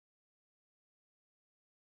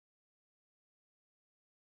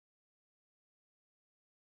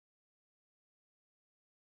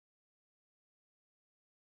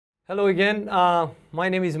Hello again. My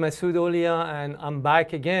name is Masood Olia, and I'm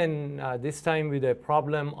back again, this time with a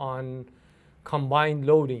problem on combined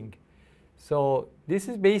loading. So this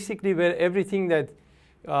is basically where everything that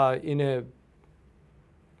in a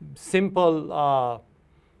simple,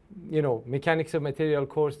 mechanics of material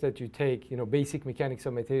course that you take, basic mechanics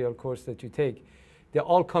of material course that you take, they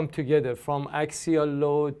all come together from axial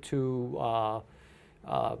load to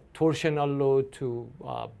torsional load to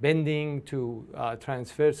bending to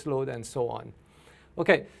transverse load and so on.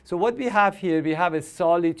 Okay, so what we have here, we have a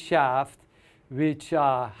solid shaft which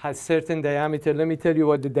has certain diameter. Let me tell you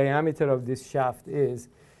what the diameter of this shaft is.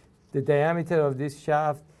 The diameter of this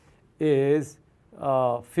shaft is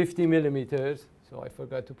 50 millimeters. So I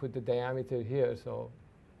forgot to put the diameter here. So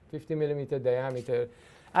 50 millimeter diameter.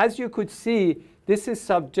 As you could see, this is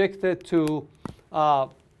subjected to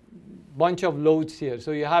bunch of loads here.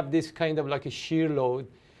 So you have this kind of like a shear load,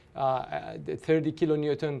 the 30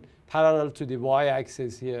 kilonewton parallel to the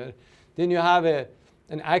y-axis here. Then you have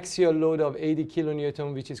an axial load of 80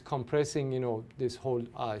 kilonewton, which is compressing, this whole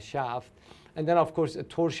shaft. And then, of course, a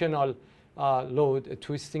torsional load, a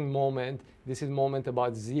twisting moment. This is moment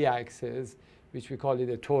about z-axis, which we call it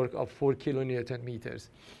a torque of 4 kilonewton meters.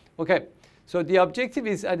 Okay, so the objective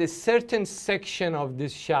is at a certain section of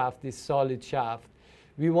this shaft, this solid shaft,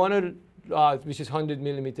 we want to, which is 100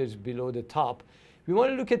 millimeters below the top, we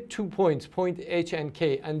want to look at 2 points, point H and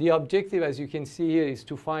K. And the objective, as you can see here, is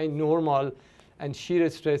to find normal and shear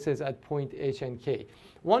stresses at point H and K.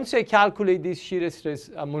 Once I calculate these shear stress,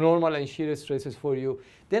 normal and shear stresses for you,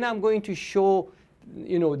 then I'm going to show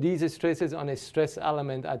these stresses on a stress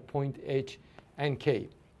element at point H and K.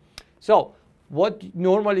 So what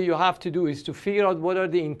normally you have to do is to figure out what are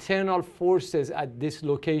the internal forces at this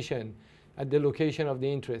location, at the location of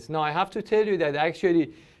the interest. Now, I have to tell you that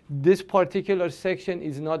actually this particular section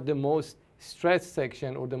is not the most stressed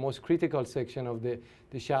section or the most critical section of the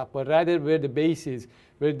shaft, but rather where the base is,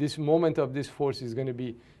 where this moment of this force is going to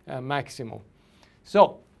be maximum.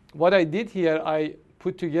 So what I did here, I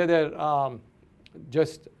put together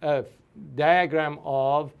just a diagram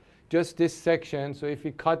of just this section. So if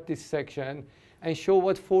we cut this section and show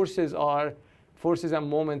what forces and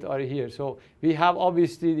moment are here. So we have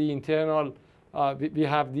obviously the internal, we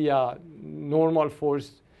have the normal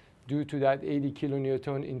force due to that 80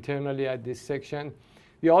 kilonewton internally at this section.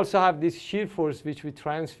 We also have this shear force, which we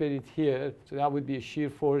transfer it here. So that would be a shear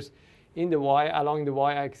force in the y, along the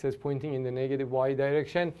y-axis, pointing in the negative y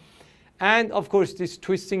direction. And of course, this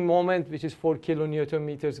twisting moment, which is 4 kilonewton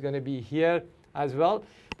meters, is going to be here as well.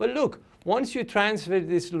 But look, once you transfer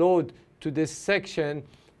this load to this section,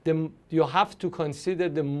 you have to consider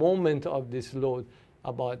the moment of this load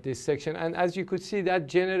about this section. And as you could see, that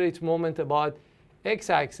generates moment about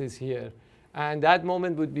x-axis here. And that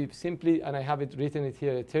moment would be simply, and I have it written it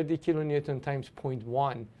here, 30 kilonewton times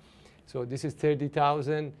 0.1. So this is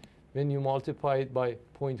 30,000. When you multiply it by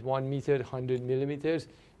 0.1 meter, 100 millimeters,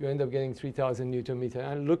 you end up getting 3,000 Newton meter.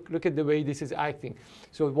 And look at the way this is acting.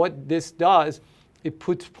 So what this does, it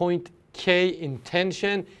puts point K in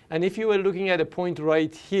tension, and if you were looking at a point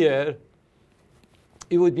right here,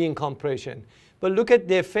 it would be in compression. But look at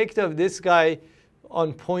the effect of this guy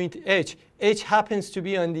on point H. H happens to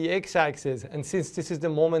be on the x-axis, and since this is the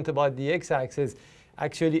moment about the x-axis,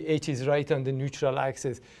 actually H is right on the neutral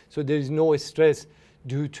axis. So there is no stress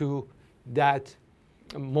due to that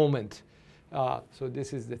moment. So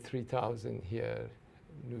this is the 3,000 here,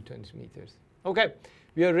 Newtons meters. Okay.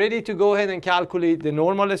 We are ready to go ahead and calculate the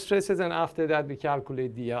normal stresses, and after that we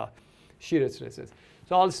calculate the shear stresses.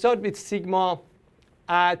 So I'll start with sigma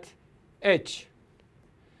at H.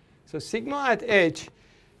 So sigma at H,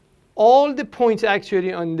 all the points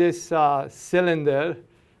actually on this cylinder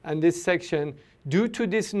and this section, due to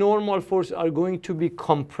this normal force, are going to be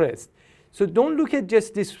compressed. So don't look at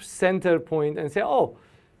just this center point and say, oh,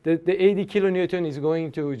 the 80 kilonewton is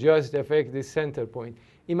going to just affect this center point.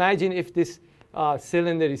 Imagine if this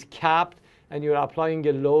cylinder is capped and you're applying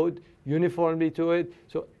a load uniformly to it.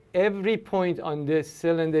 So every point on this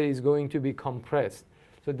cylinder is going to be compressed.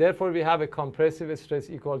 So therefore, we have a compressive stress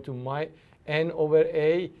equal to N over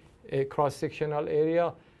A cross-sectional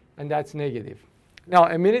area, and that's negative. Now,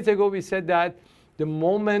 a minute ago, we said that the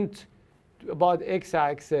moment about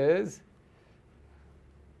x-axis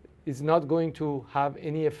is not going to have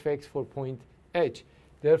any effects for point H.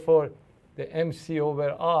 Therefore, the MC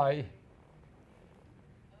over I,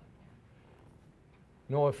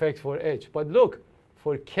 no effects for H. But look,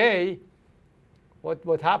 for K,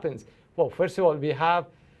 what happens? Well, first of all, we have,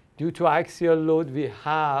 due to axial load, we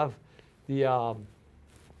have the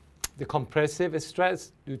compressive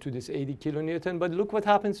stress due to this 80 kilonewton. But look what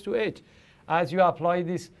happens to H. As you apply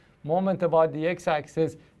this Moment about the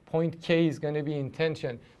x-axis, point K is going to be in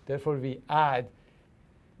tension. Therefore, we add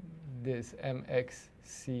this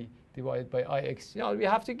mxc divided by ix. Now, we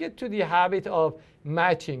have to get to the habit of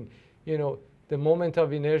matching, the moment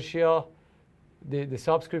of inertia, the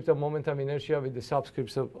subscript of moment of inertia with the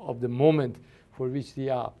subscripts of the moment for which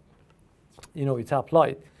the, it's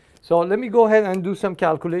applied. So let me go ahead and do some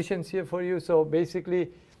calculations here for you. So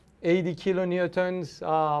basically, 80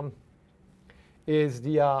 kilonewtons is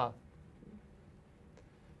the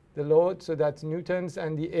load, so that's newtons,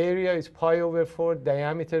 and the area is pi over 4.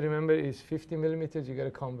 Diameter, remember, is 50 millimeters. You got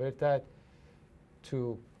to convert that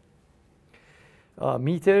to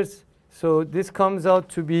meters. So this comes out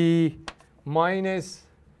to be minus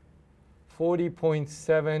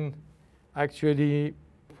 40.7, actually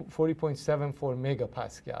 40.74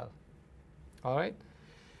 megapascal. All right,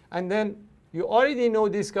 and then you already know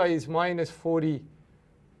this guy is minus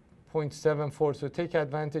 40.74, so take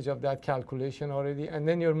advantage of that calculation already. And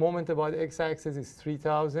then your moment about x-axis is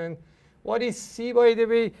 3,000. What is c, by the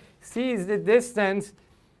way? C is the distance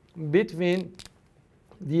between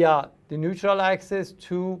the neutral axis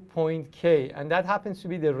to point K, and that happens to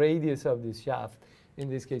be the radius of this shaft in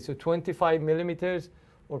this case. So 25 millimeters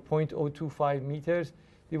or 0.025 meters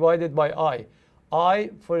divided by I.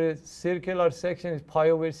 I for a circular section is pi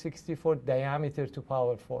over 64 diameter to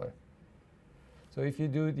power 4. So if you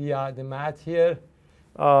do the math here,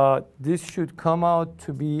 this should come out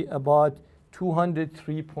to be about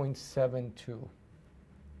 203.72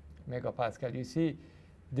 megapascal. You see,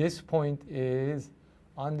 this point is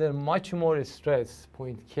under much more stress,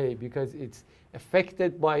 point K, because it's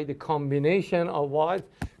affected by the combination of what?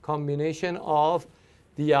 Combination of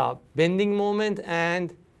the bending moment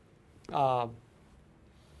and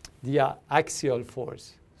the axial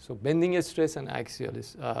force. So bending stress and axial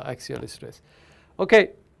stress.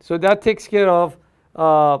 Okay, so that takes care of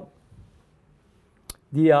our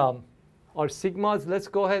sigmas. Let's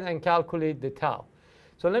go ahead and calculate the tau.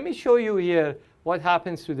 So let me show you here what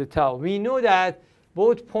happens to the tau. We know that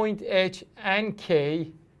both point H and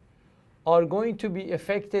K are going to be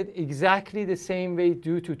affected exactly the same way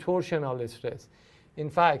due to torsional stress. In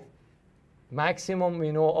fact, maximum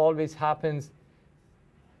we know always happens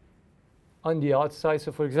on the outside.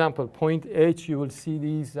 So for example, point H, you will see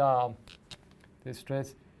these the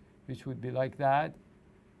stress, which would be like that,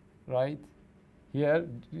 right? Here,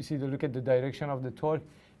 you see, look at the direction of the torque.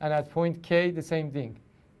 And at point K, the same thing.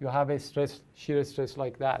 You have a stress, shear stress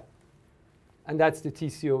like that. And that's the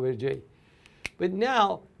TC over J. But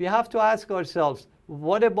now, we have to ask ourselves,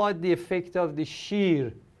 what about the effect of the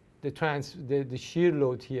shear, the shear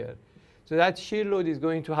load here? So that shear load is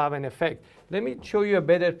going to have an effect. Let me show you a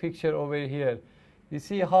better picture over here. You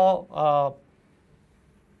see how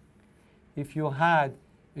if you had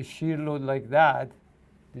a shear load like that,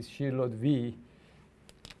 this shear load V,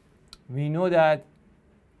 we know that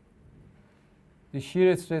the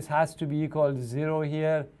shear stress has to be equal to 0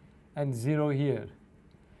 here and 0 here.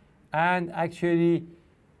 And actually,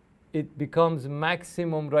 it becomes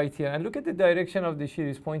maximum right here. And look at the direction of the shear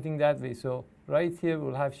is pointing that way. So right here,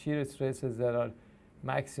 we'll have shear stresses that are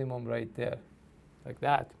maximum right there, like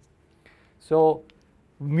that. So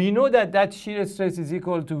we know that that shear stress is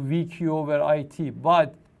equal to VQ over IT.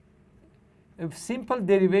 But a simple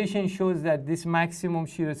derivation shows that this maximum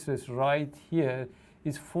shear stress right here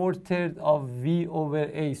is 4/3 of V over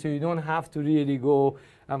A. So you don't have to really go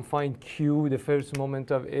and find Q, the first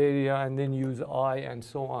moment of area, and then use I, and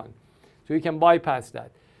so on. So you can bypass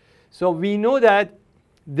that. So we know that,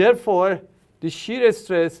 therefore, the shear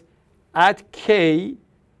stress at K,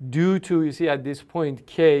 due to, you see at this point,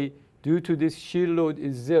 K, due to this shear load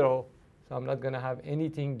is 0. So I'm not going to have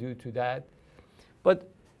anything due to that. But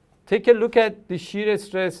take a look at the shear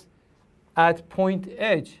stress at point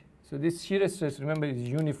H. So this shear stress, remember, is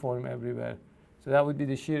uniform everywhere. So that would be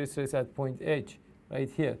the shear stress at point H, right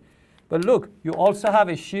here. But look, you also have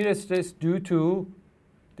a shear stress due to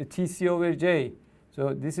the TC over J.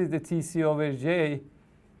 So this is the TC over J.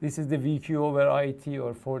 This is the VQ over IT,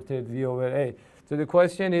 or 4/3 V over A. So the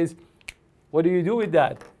question is, what do you do with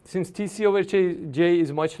that? Since TC over J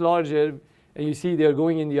is much larger, and you see they're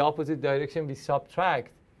going in the opposite direction, we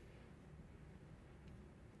subtract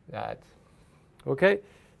that. Okay?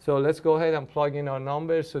 So let's go ahead and plug in our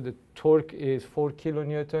numbers. So the torque is 4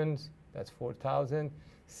 kilonewtons. That's 4,000.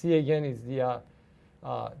 C again is the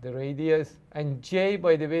radius. And J,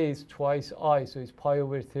 by the way, is twice I. So it's pi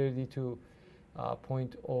over 30 to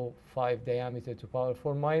 0.05 diameter to power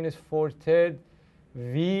 4 minus 4/3.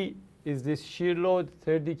 V is this shear load,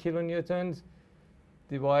 30 kilonewtons,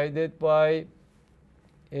 divided by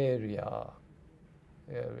area.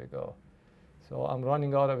 There we go. So I'm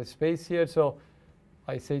running out of space here. So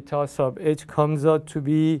I say tau sub h comes out to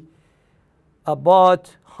be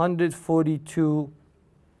about 142.6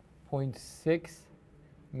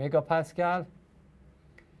 megapascal.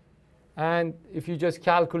 And if you just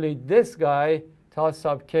calculate this guy, tau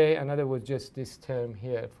sub k, in other words, just this term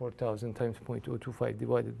here, 4,000 times 0.025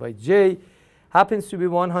 divided by j, happens to be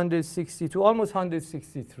 162, almost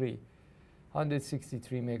 163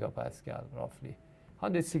 megapascal, roughly,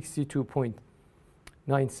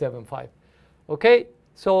 162.975. Okay,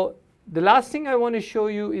 so the last thing I want to show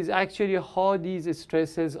you is actually how these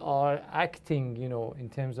stresses are acting, you know, in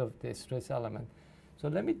terms of the stress element. So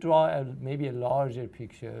let me draw maybe a larger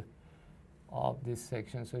picture of this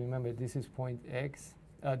section. So remember, this is point x,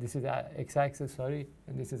 this is x-axis, sorry,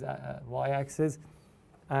 and this is y-axis.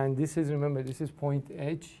 And this is, remember, this is point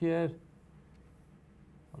H here.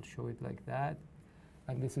 I'll show it like that.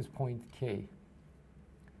 And this is point K,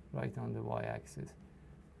 right on the y-axis.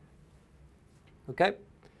 Okay?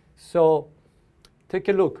 So take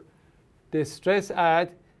a look. The stress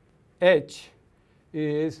at H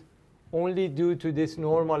is only due to this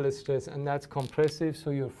normal stress, and that's compressive.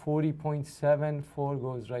 So your 40.74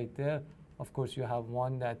 goes right there. Of course, you have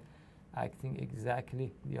one that acting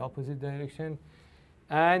exactly the opposite direction.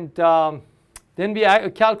 And then we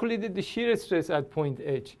calculated the shear stress at point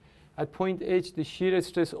H. At point H, the shear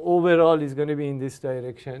stress overall is going to be in this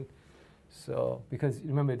direction. So because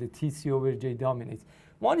remember, the TC over J dominates.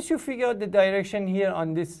 Once you figure out the direction here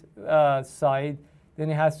on this side, then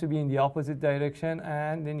it has to be in the opposite direction,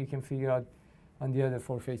 and then you can figure out on the other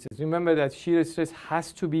four faces. Remember that shear stress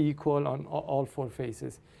has to be equal on all four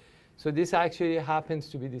faces. So this actually happens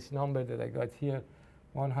to be this number that I got here,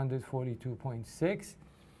 142.6.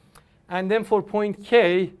 And then for point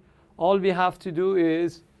K, all we have to do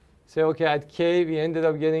is say, okay, at K, we ended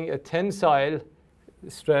up getting a tensile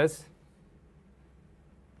stress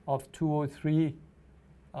of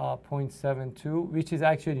 203.72, which is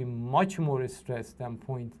actually much more stress than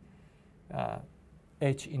point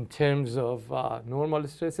H in terms of normal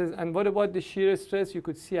stresses. And what about the shear stress? You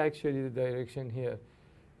could see actually the direction here.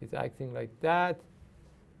 It's acting like that,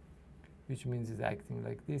 which means it's acting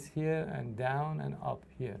like this here and down and up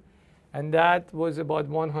here. And that was about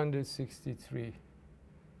 163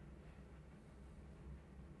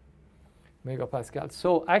 megapascal.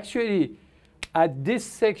 So actually, at this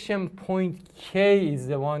section, point K is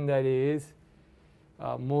the one that is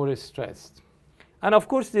more stressed. And of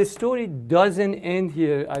course, the story doesn't end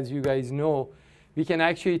here, as you guys know. We can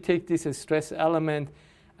actually take this stress element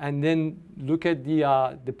and then look at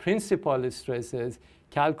the principal stresses,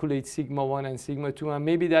 calculate sigma 1 and sigma 2. And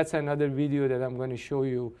maybe that's another video that I'm going to show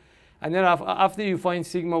you. And then after you find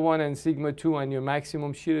sigma 1 and sigma 2 and your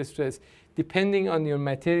maximum shear stress, depending on your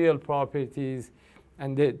material properties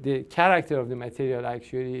and the character of the material,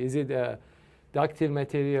 actually, is it a ductile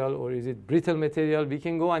material or is it brittle material, we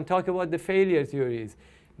can go and talk about the failure theories,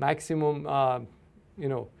 maximum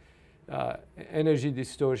energy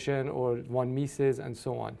distortion, or one misses, and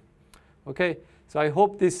so on. Okay, so I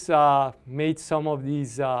hope this made some of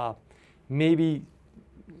these maybe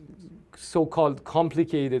so-called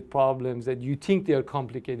complicated problems that you think they are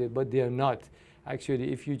complicated, but they are not.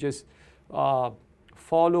 Actually, if you just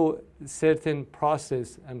follow certain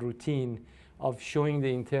process and routine of showing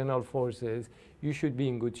the internal forces, you should be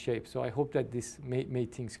in good shape. So I hope that this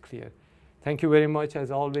made things clear. Thank you very much,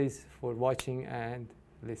 as always, for watching and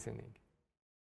listening.